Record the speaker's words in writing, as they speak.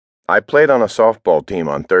I played on a softball team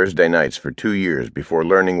on Thursday nights for 2 years before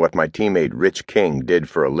learning what my teammate Rich King did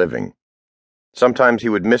for a living. Sometimes he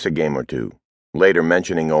would miss a game or two, later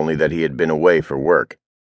mentioning only that he had been away for work.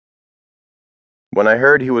 When I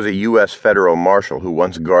heard he was a U.S. federal marshal who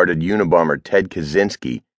once guarded Unabomber Ted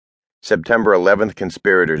Kaczynski, September 11th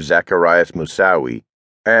conspirator Zacarias Moussaoui,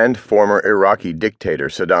 and former Iraqi dictator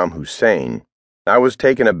Saddam Hussein, I was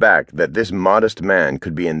taken aback that this modest man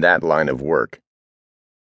could be in that line of work.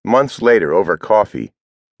 Months later, over coffee,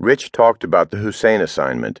 Rich talked about the Hussein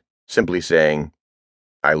assignment, simply saying,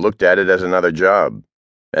 "I looked at it as another job,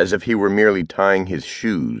 as if he were merely tying his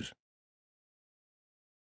shoes."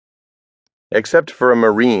 Except for a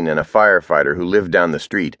Marine and a firefighter who lived down the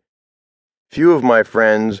street, few of my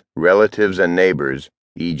friends, relatives, and neighbors,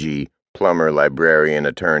 e.g., plumber, librarian,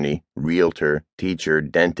 attorney, realtor, teacher,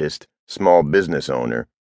 dentist, small business owner,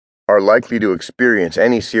 are likely to experience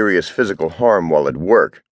any serious physical harm while at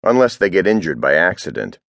work, unless they get injured by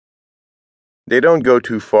accident. They don't go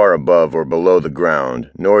too far above or below the ground,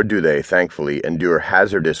 nor do they, thankfully, endure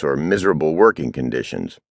hazardous or miserable working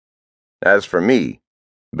conditions. As for me,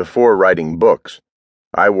 before writing books,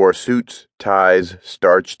 I wore suits, ties,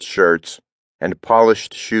 starched shirts, and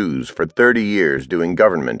polished shoes for 30 years doing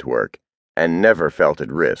government work, and never felt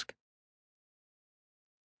at risk.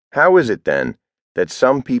 How is it, then, that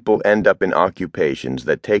some people end up in occupations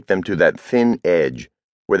that take them to that thin edge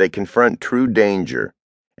where they confront true danger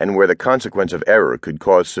and where the consequence of error could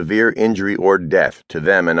cause severe injury or death to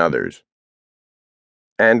them and others?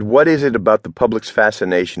 And what is it about the public's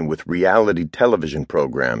fascination with reality television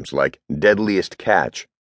programs like Deadliest Catch,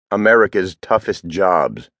 America's Toughest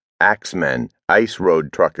Jobs, Axemen, Ice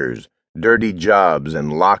Road Truckers, Dirty Jobs,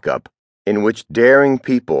 and Lockup, in which daring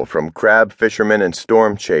people from crab fishermen and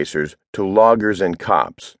storm chasers to loggers and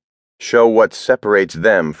cops show what separates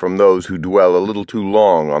them from those who dwell a little too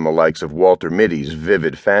long on the likes of Walter Mitty's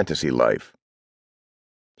vivid fantasy life?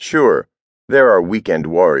 Sure, there are weekend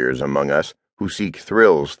warriors among us who seek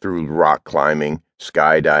thrills through rock climbing,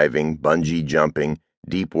 skydiving, bungee jumping,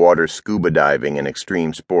 deep water scuba diving, and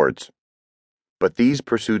extreme sports. But these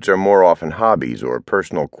pursuits are more often hobbies or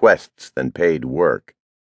personal quests than paid work.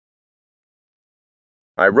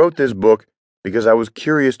 I wrote this book because I was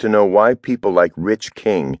curious to know why people like Rich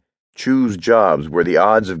King choose jobs where the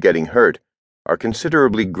odds of getting hurt are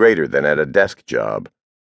considerably greater than at a desk job,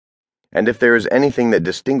 and if there is anything that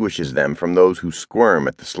distinguishes them from those who squirm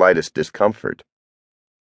at the slightest discomfort.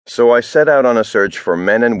 So I set out on a search for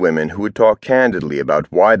men and women who would talk candidly about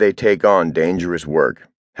why they take on dangerous work,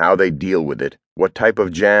 how they deal with it, what type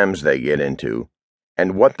of jams they get into,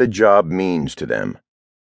 and what the job means to them.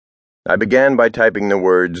 I began by typing the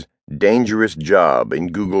words "dangerous job" in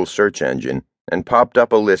Google's search engine and popped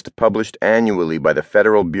up a list published annually by the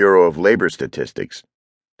Federal Bureau of Labor Statistics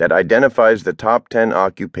that identifies the top 10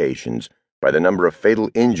 occupations by the number of fatal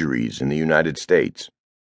injuries in the United States.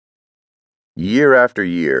 Year after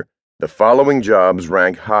year, the following jobs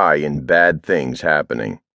rank high in bad things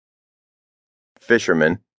happening: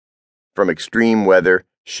 fishermen, from extreme weather,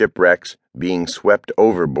 shipwrecks, being swept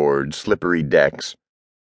overboard, slippery decks;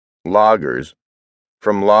 loggers,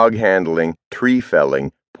 from log handling, tree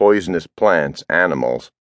felling, poisonous plants, animals;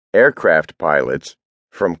 aircraft pilots,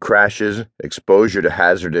 from crashes, exposure to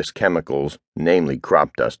hazardous chemicals, namely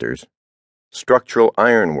crop dusters; structural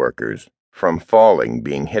iron workers, from falling,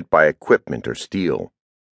 being hit by equipment or steel;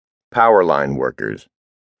 power line workers,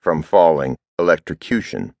 from falling,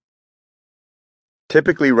 electrocution.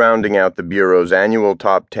 Typically rounding out the Bureau's annual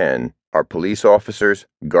top 10 are police officers,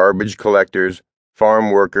 garbage collectors, farm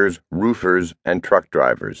workers, roofers, and truck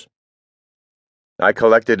drivers. I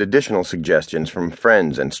collected additional suggestions from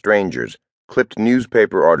friends and strangers, clipped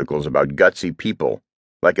newspaper articles about gutsy people,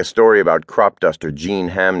 like a story about crop duster Gene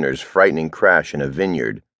Hamner's frightening crash in a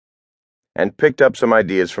vineyard, and picked up some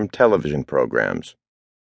ideas from television programs.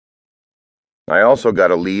 I also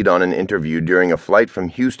got a lead on an interview during a flight from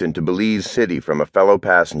Houston to Belize City from a fellow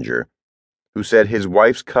passenger who said his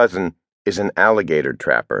wife's cousin is an alligator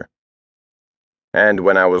trapper. And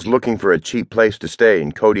when I was looking for a cheap place to stay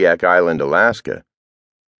in Kodiak Island, Alaska,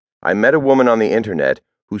 I met a woman on the internet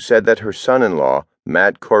who said that her son-in-law,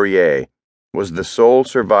 Matt Corrier, was the sole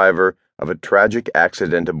survivor of a tragic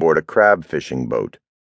accident aboard a crab fishing boat.